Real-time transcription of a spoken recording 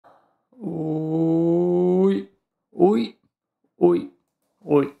Oi, oi, oi,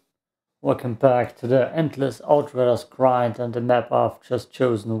 oi. Welcome back to the endless Outriders grind, and the map I've just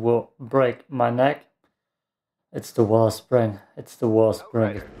chosen will break my neck. It's the Wellspring. It's the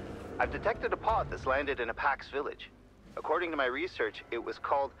Wellspring. Outrider. I've detected a pod that's landed in a Pax village. According to my research, it was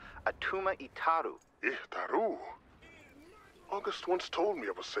called Atuma Itaru. Itaru? August once told me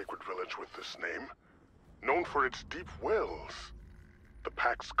of a sacred village with this name, known for its deep wells. The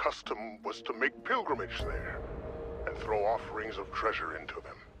Pax custom was to make pilgrimage there, and throw offerings of treasure into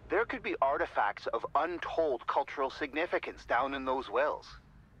them. There could be artifacts of untold cultural significance down in those wells.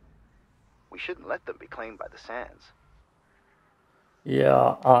 We shouldn't let them be claimed by the Sands.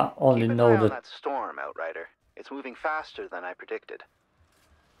 Yeah, I only Keep an know eye on that. that storm, Outrider. It's moving faster than I predicted.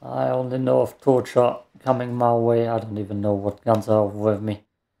 I only know of torture coming my way. I don't even know what guns I have with me.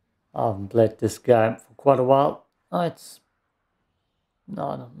 I haven't played this game for quite a while. I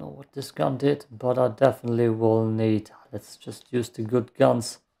don't know what this gun did, but I definitely will need. Let's just use the good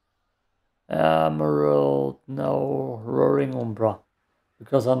guns. Emerald, no, Roaring Umbra,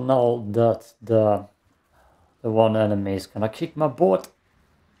 because I know that the one enemy is gonna kick my butt.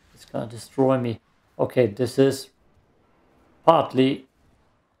 It's gonna destroy me. Okay, this is partly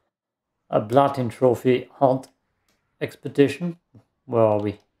a Platin Trophy Hunt expedition. Where are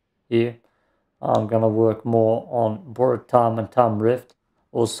we? Here. I'm gonna work more on Borrowed Time and Time Rift.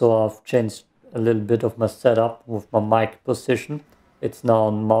 Also, I've changed a little bit of my setup with my mic position. It's now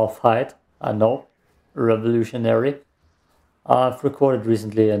on mouth height. I know, revolutionary. I've recorded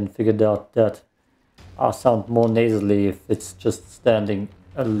recently and figured out that I sound more nasally if it's just standing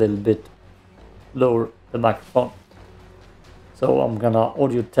a little bit lower the microphone. So I'm gonna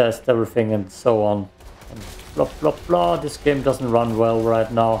audio test everything and so on. And blah blah blah. This game doesn't run well right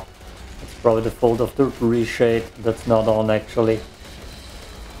now. It's probably the fault of the reshade that's not on actually.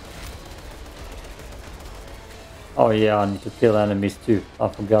 Oh yeah, I need to kill enemies too. I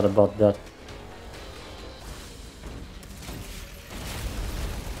forgot about that.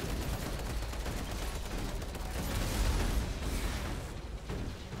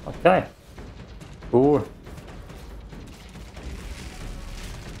 Okay. Cool.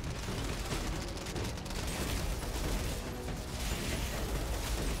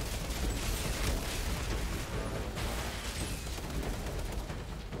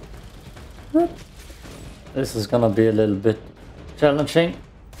 This is gonna be a little bit challenging.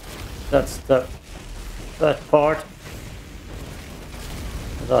 That's that part.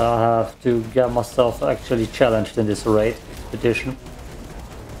 That I have to get myself actually challenged in this raid expedition.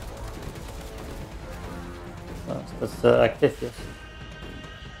 That's active, yes.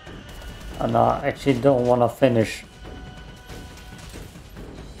 And I actually don't want to finish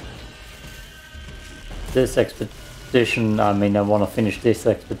this expedition. I mean, I want to finish this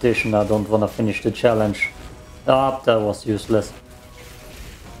expedition. I don't want to finish the challenge. Ah, that was useless.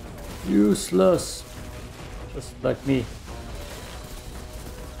 Useless. Just like me.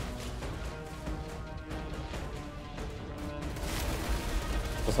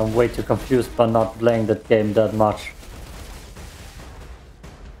 Because I'm way too confused by not playing that game that much.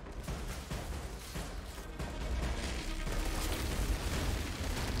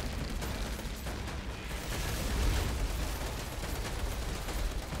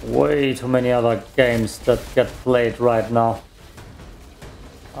 Way too many other games that get played right now.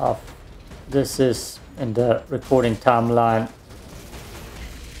 This is in the recording timeline.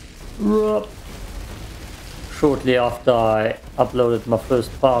 Shortly after I uploaded my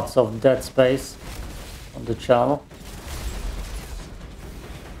first parts of Dead Space on the channel.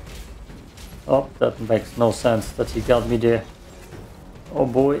 Oh, that makes no sense that he got me there. Oh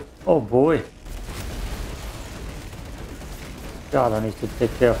boy, oh boy. God, I need to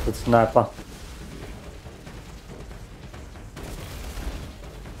take care of the sniper.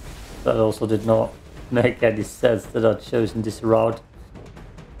 That also did not make any sense that I'd chosen this route.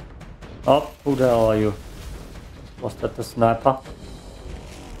 Oh, who the hell are you? Was that the sniper?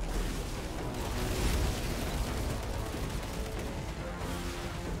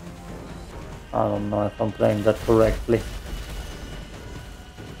 I don't know if I'm playing that correctly.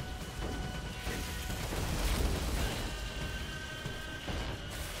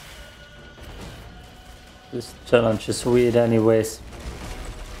 This challenge is weird anyways.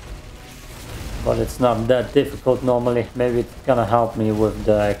 But it's not that difficult normally. Maybe it's gonna help me with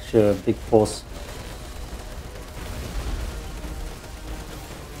the actual big boss.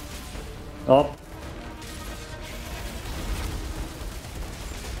 Oh.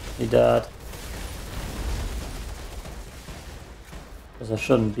 He died. Because I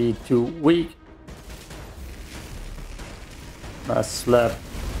shouldn't be too weak. Nice slap.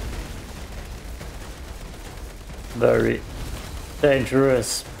 very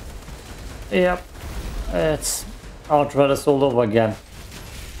dangerous. Yep, it's Outriders all over again.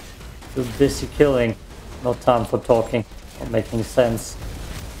 Too busy killing, no time for talking or making sense.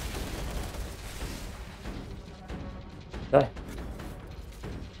 Okay.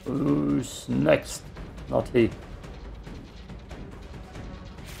 Who's next? Not he.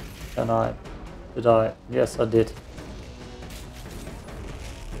 Can I? Did I? Yes, I did.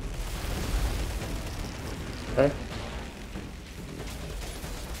 Okay.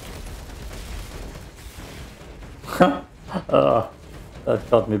 That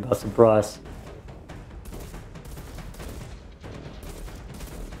got me by surprise.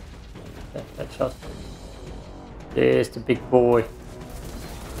 Okay, headshot. There's the big boy.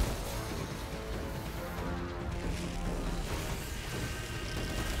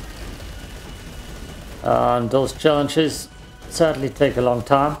 And those challenges sadly take a long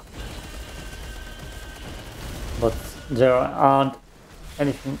time. But there aren't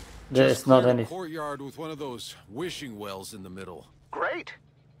anything. There's not any courtyard with one of those wishing wells in the middle. Great.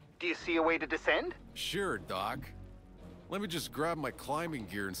 Do you see a way to descend? Sure, Doc. Let me just grab my climbing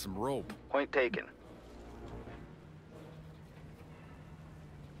gear and some rope. Point taken.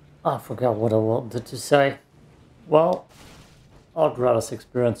 I forgot what I wanted to say. Well, Outriders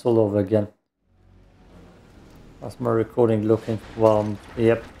experience all over again. How's my recording looking? Well,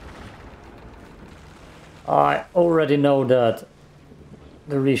 yep. I already know that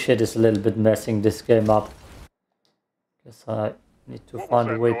the reshade is a little bit messing this game up. Guess I need to find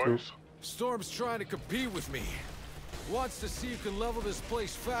a way to... Storm's trying to compete with me. Wants to see who can level this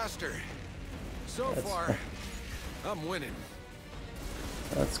place faster. So far, I'm winning.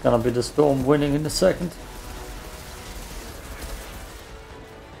 That's gonna be the Storm winning in a second.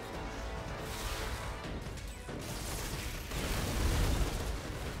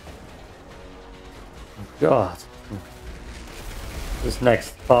 God, this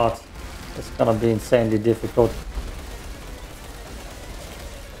next part is gonna be insanely difficult.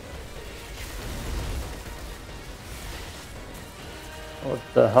 What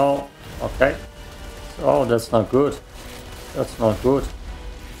the hell? Okay. Oh, that's not good. That's not good.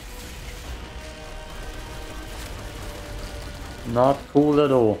 Not cool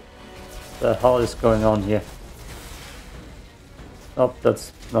at all. What the hell is going on here? Oh,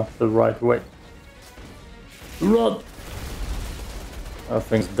 that's not the right way. Run!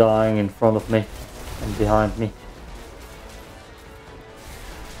 Everything's dying in front of me and behind me.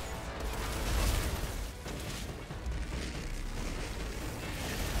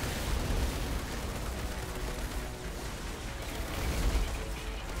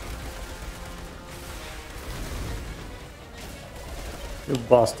 You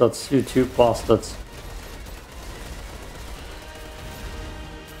bastards, you two bastards.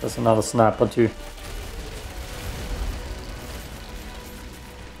 There's another sniper too.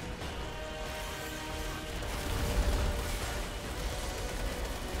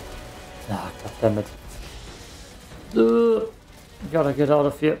 Ah, God damn it. Gotta get out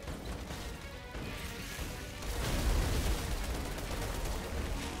of here.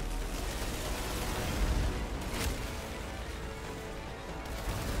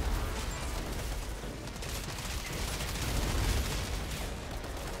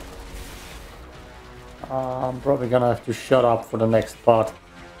 I'm probably gonna have to shut up for the next part,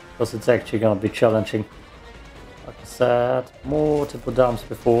 because it's actually gonna be challenging. Like I said, multiple times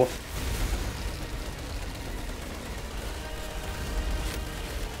before.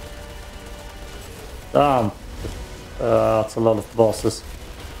 Damn, that's a lot of bosses.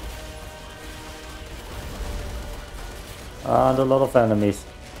 And a lot of enemies.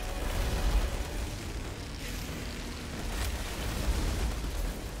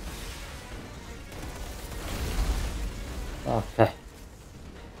 Okay.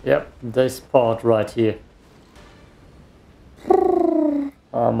 Yep, this part right here.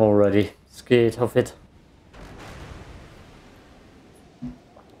 I'm already scared of it.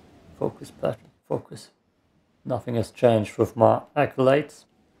 Focus, Platin, focus. Nothing has changed with my accolades.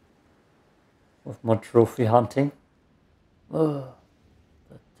 With my trophy hunting. That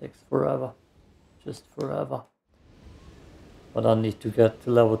takes forever. Just forever. But I need to get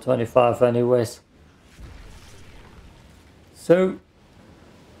to level 25 anyways. So,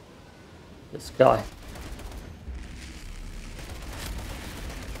 this guy.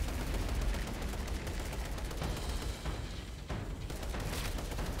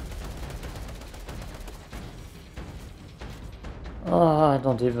 Oh, I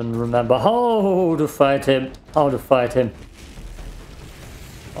don't even remember how to fight him. How to fight him.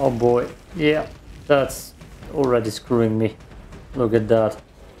 Oh boy. Yeah, that's already screwing me. Look at that.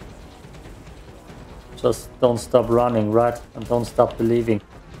 Just don't stop running, right? And don't stop believing.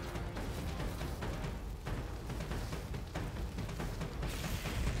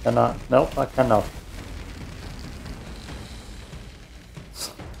 Can I? Nope, I cannot.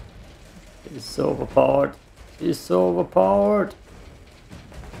 He's so overpowered. He's so overpowered.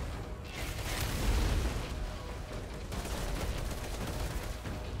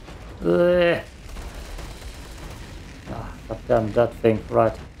 Ugh. Ah, goddamn that thing.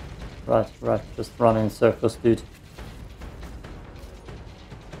 Right. Just running in circles, dude.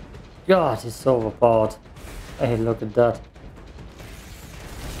 God, he's so overpowered. Hey, look at that.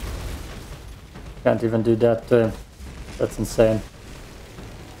 Can't even do that to him. That's insane.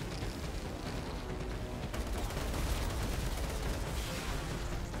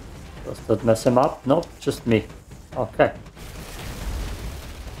 Does that mess him up? Nope, just me. Okay.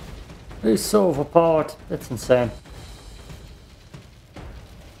 He's so overpowered. That's insane.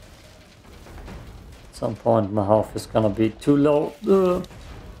 At some point my health is gonna be too low.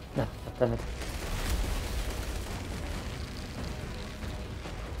 Yeah, damn it.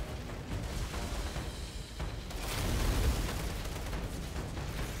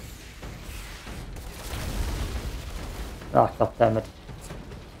 Ah, god damn it.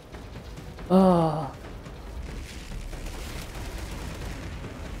 Ah.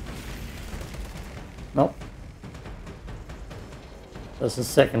 Nope. There's a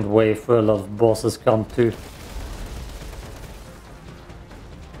second wave where a lot of bosses come too.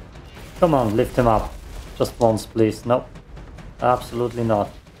 Come on, lift him up. Just once, please. Nope. Absolutely not.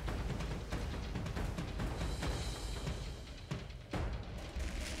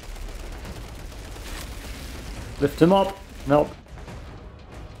 Lift him up. Nope.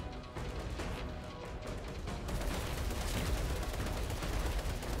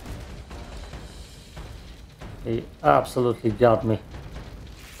 He absolutely got me.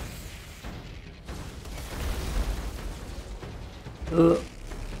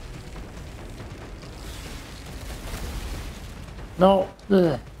 No.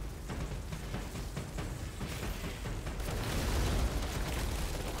 Ugh.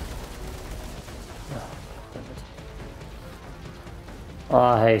 Oh,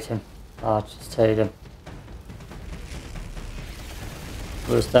 I hate him. I just hate him.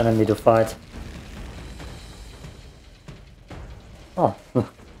 Worst enemy to fight. Oh.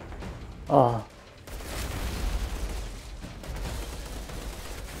 Oh.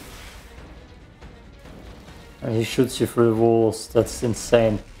 And he shoots you through the walls. That's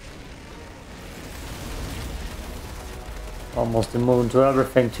insane. Almost immune to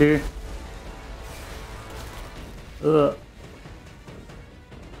everything too. Ugh.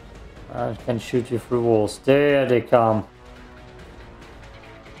 And can shoot you through walls. There they come.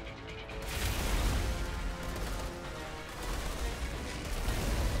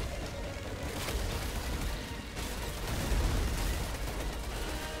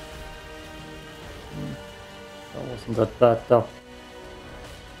 That wasn't that bad though.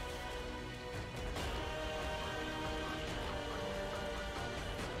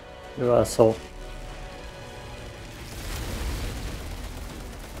 You asshole.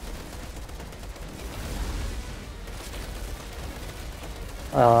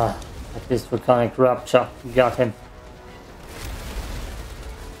 At least volcanic rapture. Got him.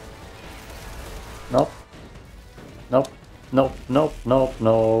 Nope. Nope. Nope. Nope. Nope.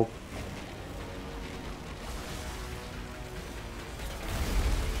 Nope.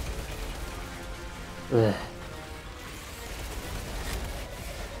 Ugh.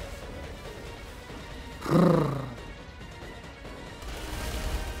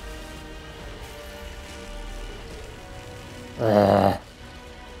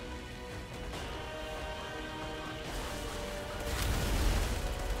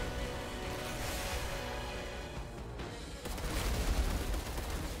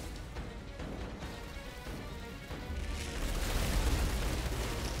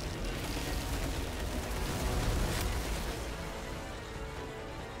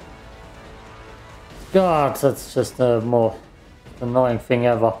 God, that's just the more annoying thing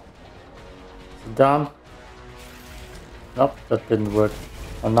ever. Is it done? Nope, that didn't work.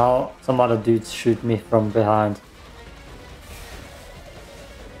 And now some other dudes shoot me from behind.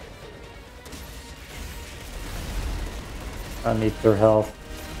 I need their health.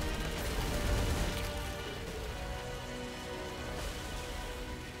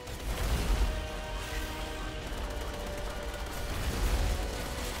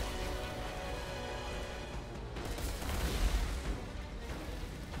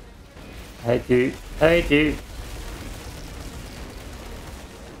 Hate you. Hate you.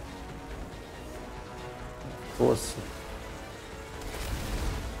 Of course.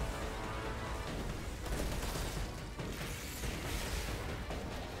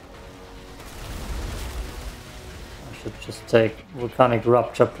 Should just take volcanic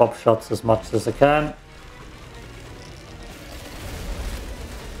rupture pop shots as much as I can.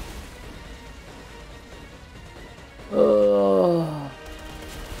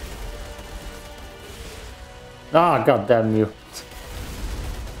 Ah, goddamn you.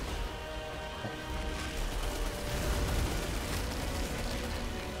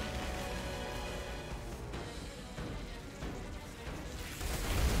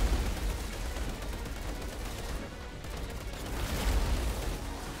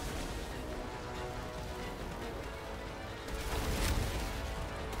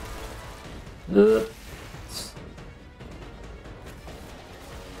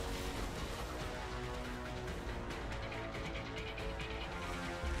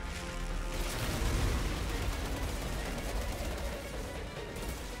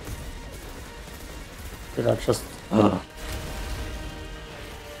 Did I just...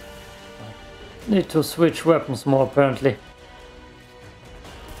 Need to switch weapons more apparently.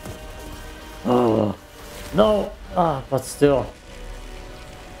 Oh no! Ah, but still.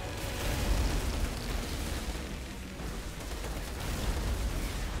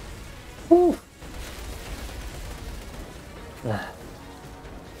 Whew.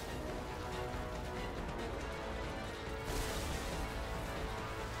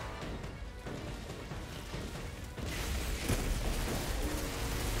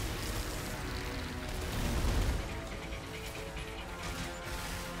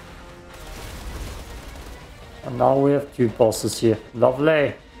 And now we have two bosses here.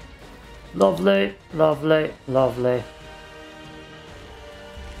 Lovely. Lovely, lovely, lovely.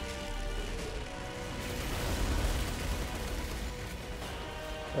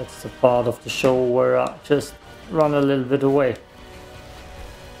 That's the part of the show where I just run a little bit away.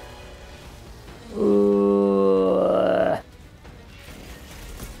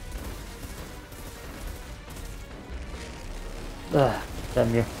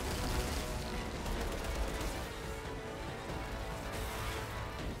 Damn you.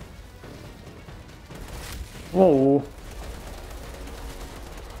 Whoa.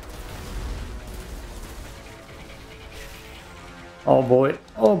 Oh boy,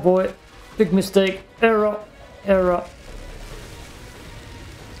 oh boy. Big mistake. Error, error.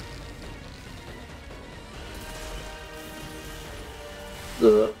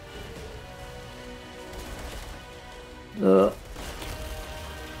 Uh.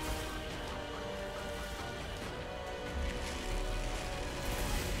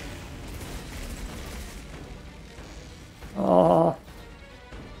 Oh.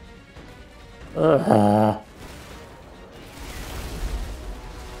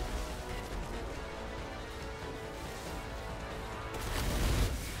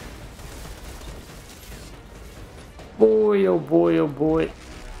 Boy, oh boy, oh boy.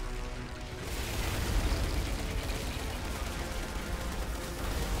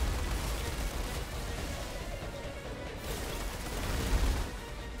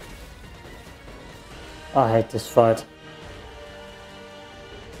 I hate this fight.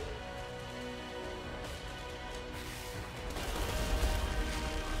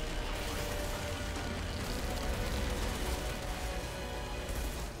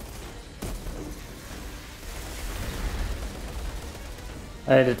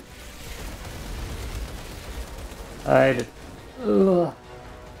 I hate it. I hate it. Ugh.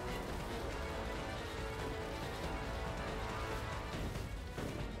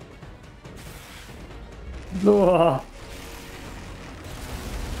 Ugh.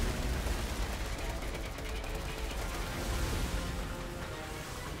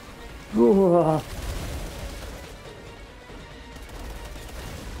 Ugh.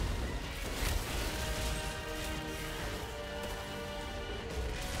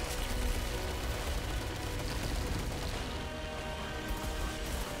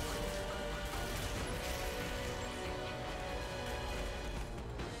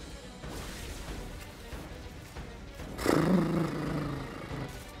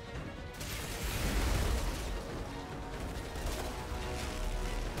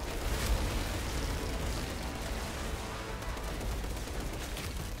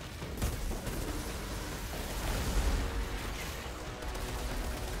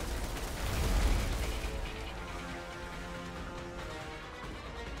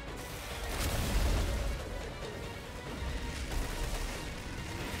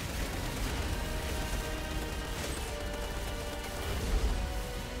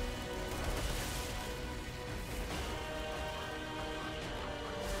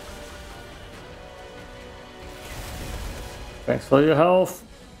 Thanks for your health.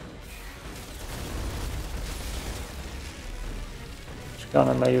 Which gun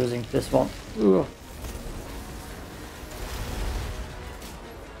am I using? This one. Ugh.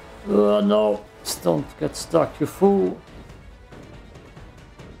 No, just don't get stuck, you fool.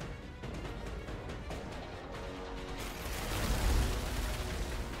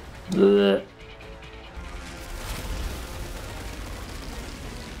 Bleh.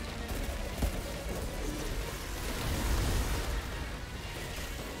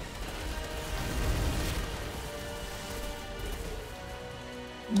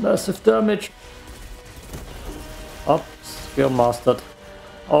 Massive damage. Up, skill mastered.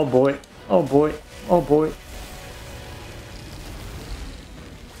 Oh boy, oh boy, oh boy.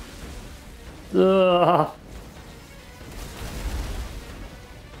 Ugh.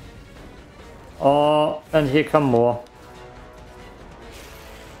 Oh, and here come more.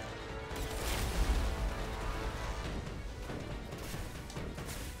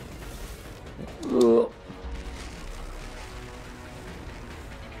 Ugh.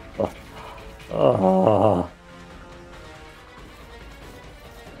 Oh.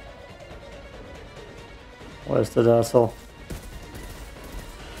 Where's the asshole?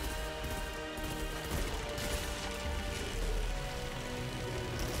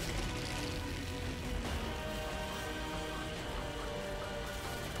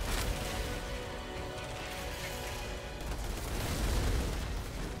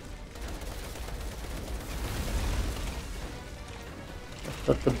 Is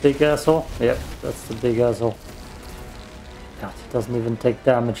that the big asshole? Yep, that's the big asshole. God, he doesn't even take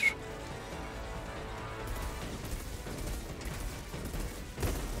damage.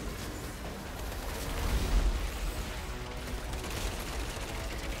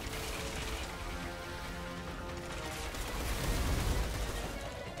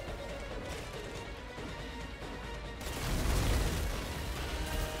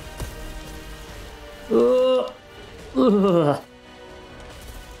 Ugh.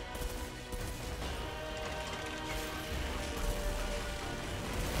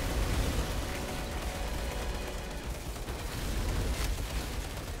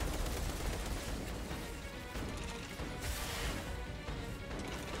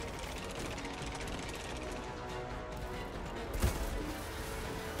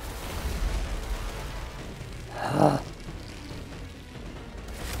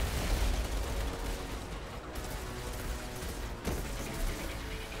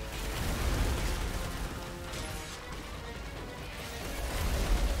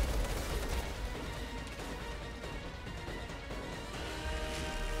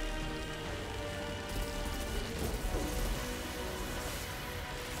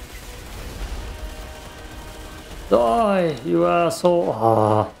 Die, you asshole.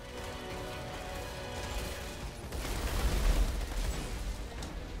 Ah.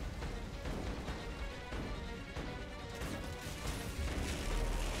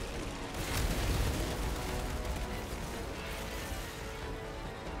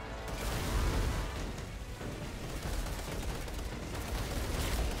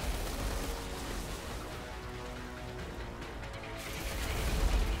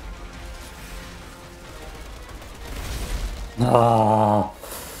 Ah.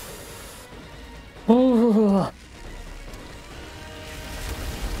 Ooh.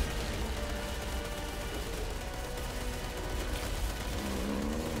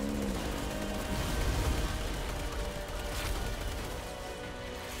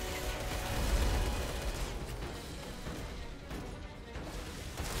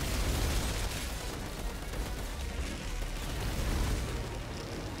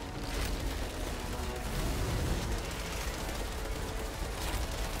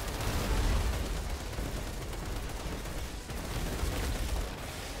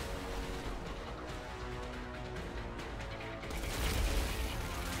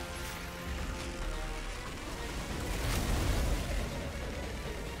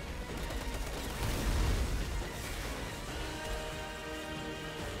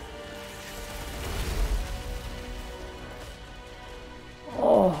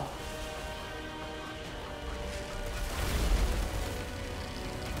 Oh.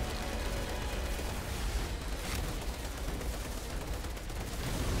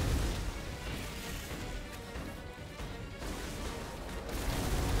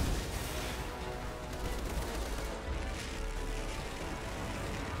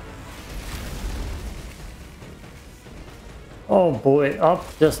 Oh boy,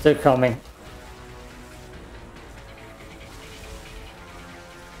 up, they're still coming.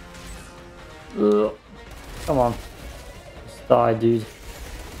 Ugh. Come on. Just die, dude.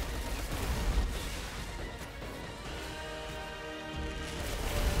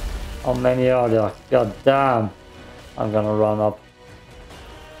 How many are there? God damn. I'm gonna run up.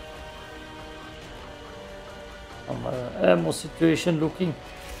 How my ammo situation looking?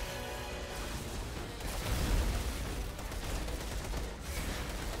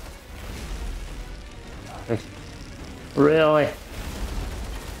 perfect. Really?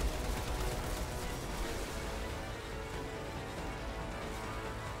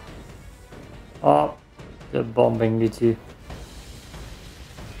 Oh, they're bombing me too.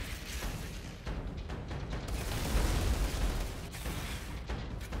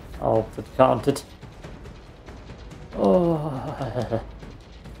 Oh, that counted. Oh.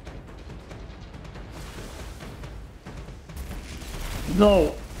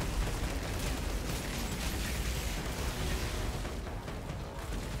 No.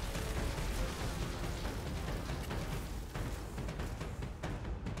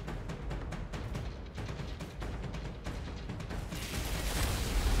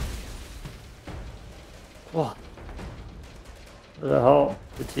 What? The hell?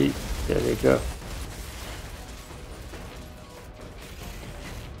 There we go.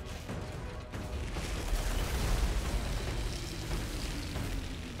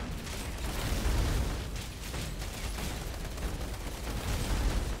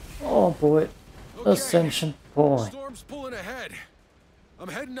 Oh boy, ascension point. Storm's pulling ahead. I'm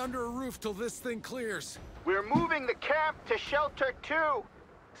heading under a roof till this thing clears. We're moving the camp to shelter 2.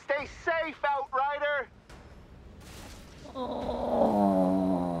 Stay safe, Outrider.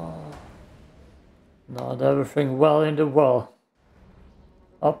 Oh, not everything well in the well.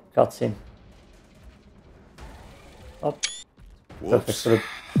 Up, cutscene. Up. Whoops. Perfect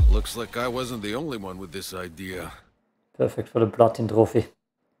Looks like I wasn't the only one with this idea. Perfect for the Platin Trophy.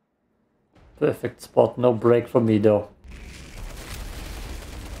 Perfect spot, no break for me though.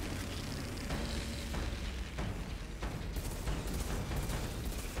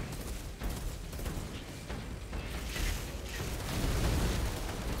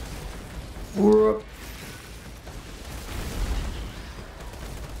 Whoop.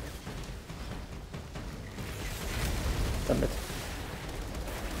 Damn it.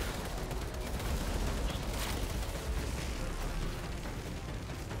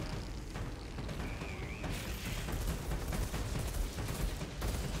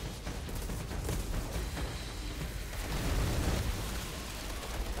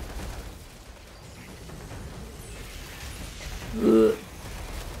 Ugh.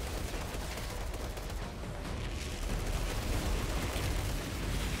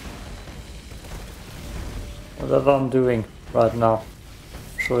 Whatever I'm doing right now,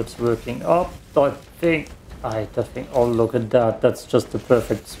 so it's working. Oh, that thing! Oh, look at that! That's just the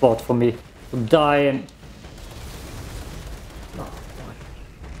perfect spot for me to die in. Oh, boy.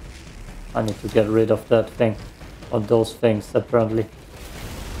 I need to get rid of that thing, or those things apparently.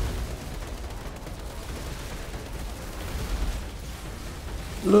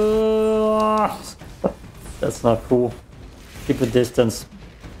 That's not cool. Keep a distance.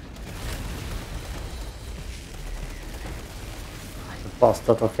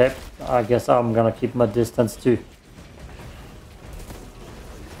 Bastard, okay. I guess I'm gonna keep my distance too.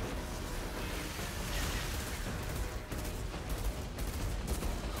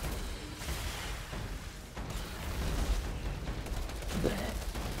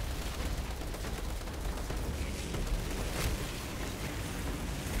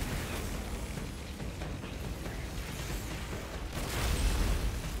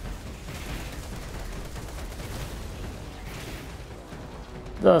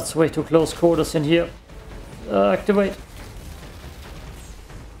 That's way too close quarters in here. Activate.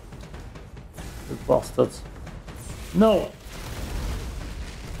 You bastards. No!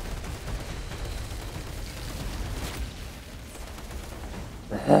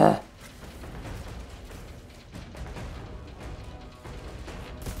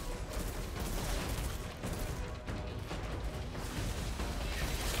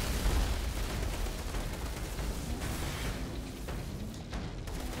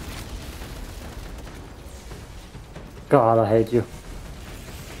 God, I hate you.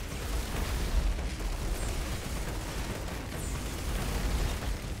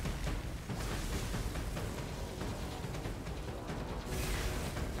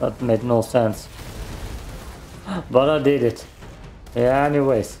 That made no sense. But I did it. Yeah,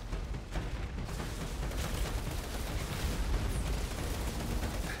 anyways.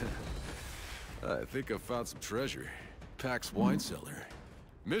 I think I found some treasure. Pack's wine cellar.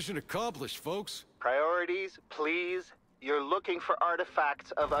 Mission accomplished, folks. Priorities, please. You're looking for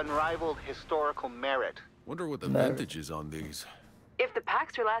artifacts of unrivaled historical merit. Wonder what the No. vintage is on these. If the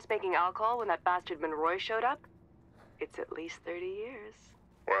Pax were last making alcohol when that bastard Monroy showed up, it's at least 30 years.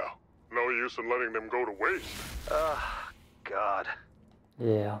 Well, no use in letting them go to waste. Ugh, God.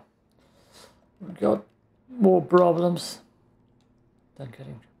 Yeah. We got more problems than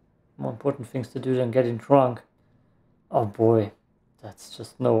getting... More important things to do than getting drunk. Oh boy. That's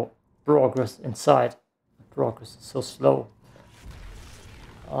just no progress inside. progress is so slow.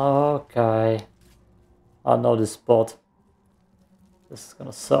 Okay. I know this spot. This is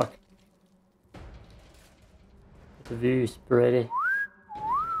gonna suck. The view is pretty.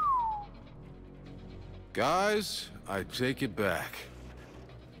 Guys, I take it back.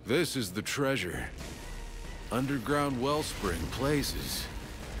 This is the treasure. Underground Wellspring places.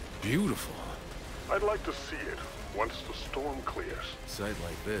 Beautiful. I'd like to see it once the storm clears. A sight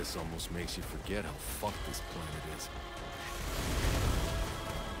like this almost makes you forget how fucked this planet is.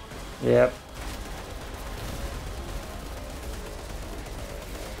 Yep.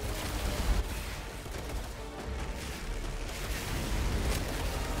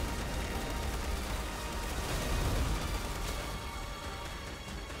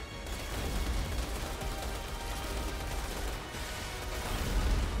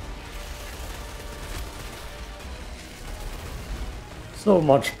 So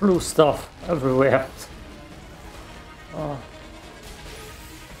much blue stuff everywhere. Oh.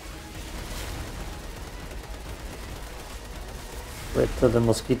 Wait till the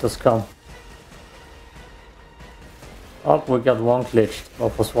mosquitoes come. Oh, we got one glitched. I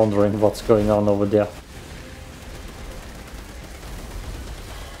was wondering what's going on over there.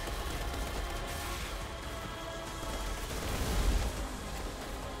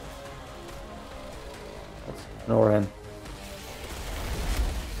 Let's ignore him.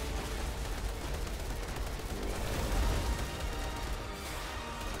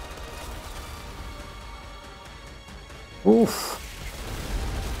 Oof.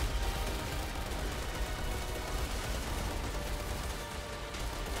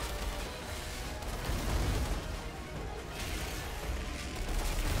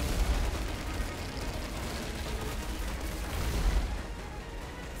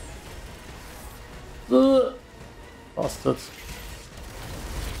 Bastards.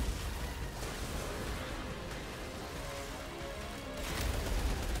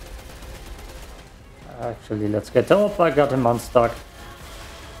 Actually, let's get up. I got him unstuck.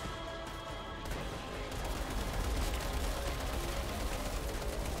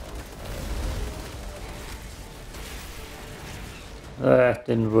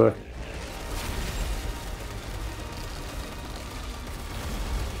 Didn't work.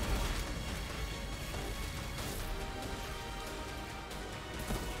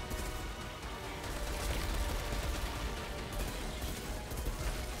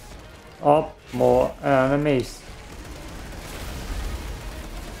 Up, more enemies.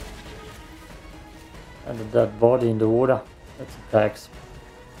 And a dead body in the water. That's attacks.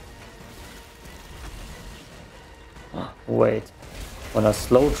 Wait. When I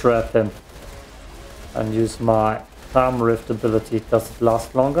slow trap him and use my time rift ability, does it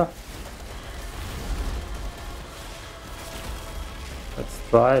last longer? Let's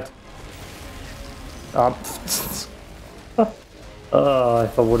try it.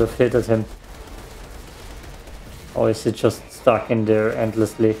 If I would have hit at him. Or is it just stuck in there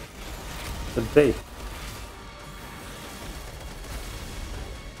endlessly? Could be.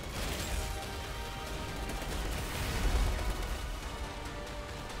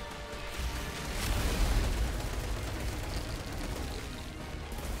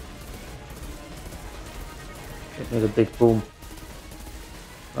 Give me the big boom.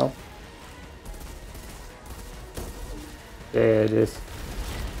 No. There it is.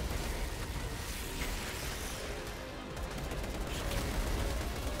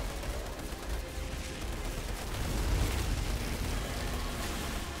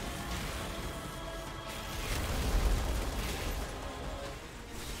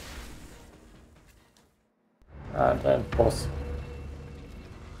 And then boss.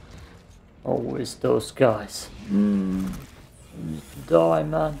 Always those guys. You need to die,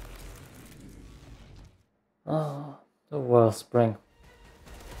 man. Ah, the Wellspring.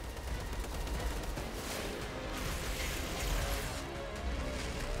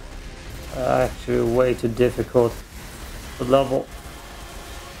 Actually, way too difficult to level.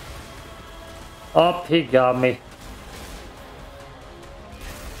 Up, he got me.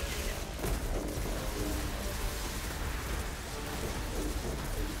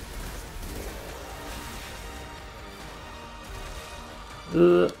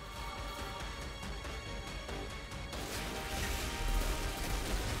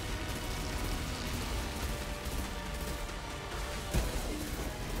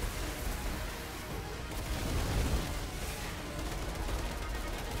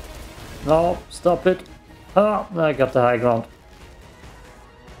 No, stop it. Ah, I got the high ground.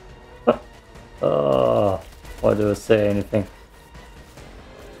 Why do I say anything?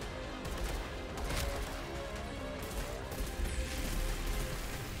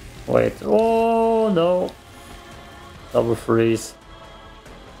 Wait. Oh no. Double freeze.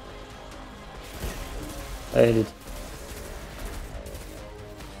 Hate it.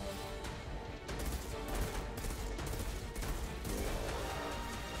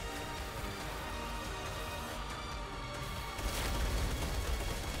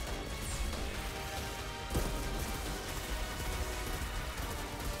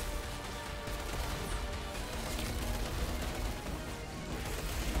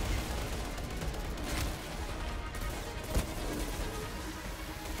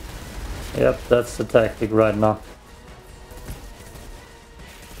 Yep, that's the tactic right now.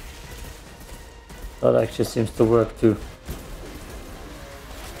 That actually seems to work too.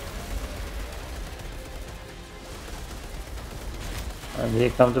 And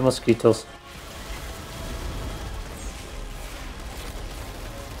here come the mosquitoes.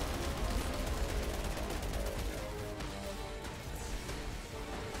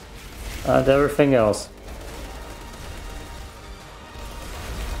 And everything else.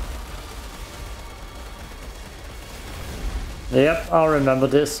 Yep, I remember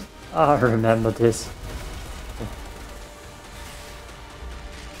this. I remember this.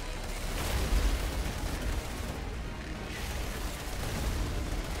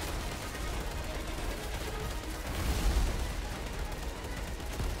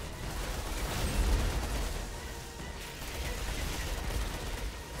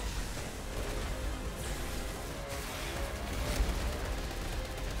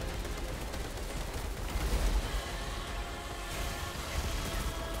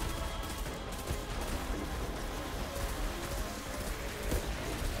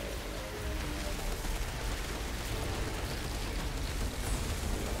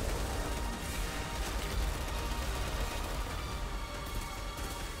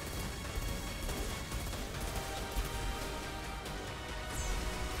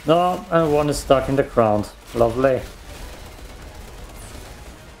 No, and one is stuck in the ground. Lovely.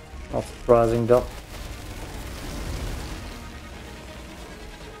 Not surprising though.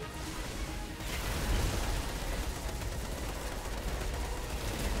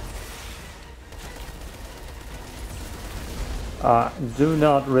 I do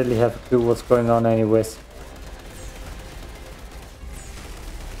not really have a clue what's going on anyways.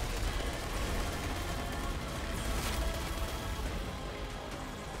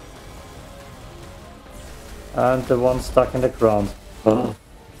 And the one stuck in the ground. Oh.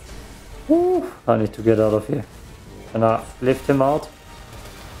 Woo. I need to get out of here. Can I lift him out?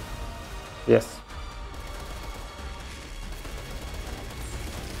 Yes.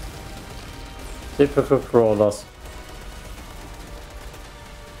 Typical crawlers.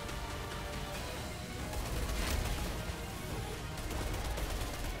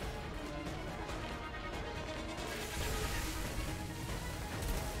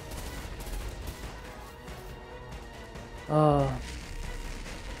 Ah.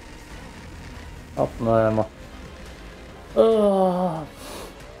 Up no ammo. Ah.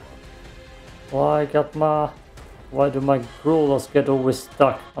 Why do my crawlers get always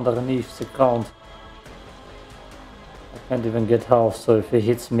stuck underneath the ground? I can't even get half, so if he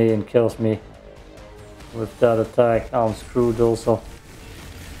hits me and kills me with that attack, I'm screwed also.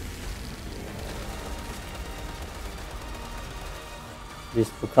 These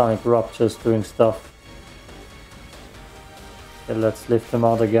volcanic ruptures doing stuff. Okay, let's lift him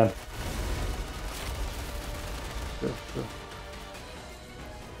out again. Sure.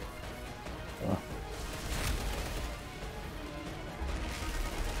 Oh.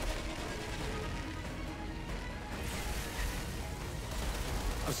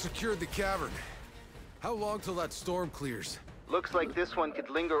 I've secured the cavern. How long till that storm clears? Looks like this one could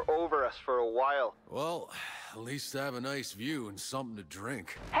linger over us for a while. Well, at least I have a nice view and something to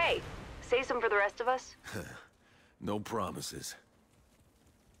drink. Hey, say some for the rest of us. No promises.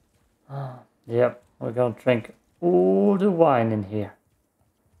 Yep, we're gonna drink all the wine in here.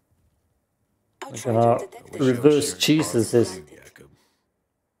 We're gonna reverse cheeses this.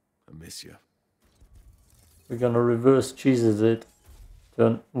 I miss you. We're gonna reverse cheeses it.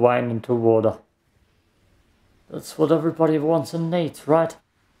 Turn wine into water. That's what everybody wants in Nate, right?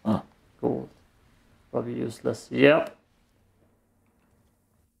 Ah, gold. Probably useless. Yep.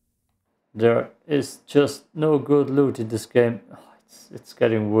 There is just no good loot in this game. Oh, it's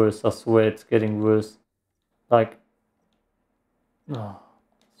getting worse, I swear it's getting worse. Like, oh,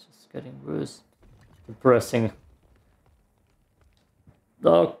 it's just getting worse. Depressing.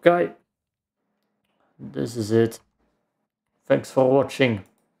 Okay. This is it. Thanks for watching.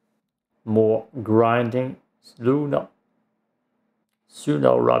 More grinding sooner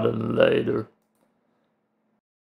rather than later.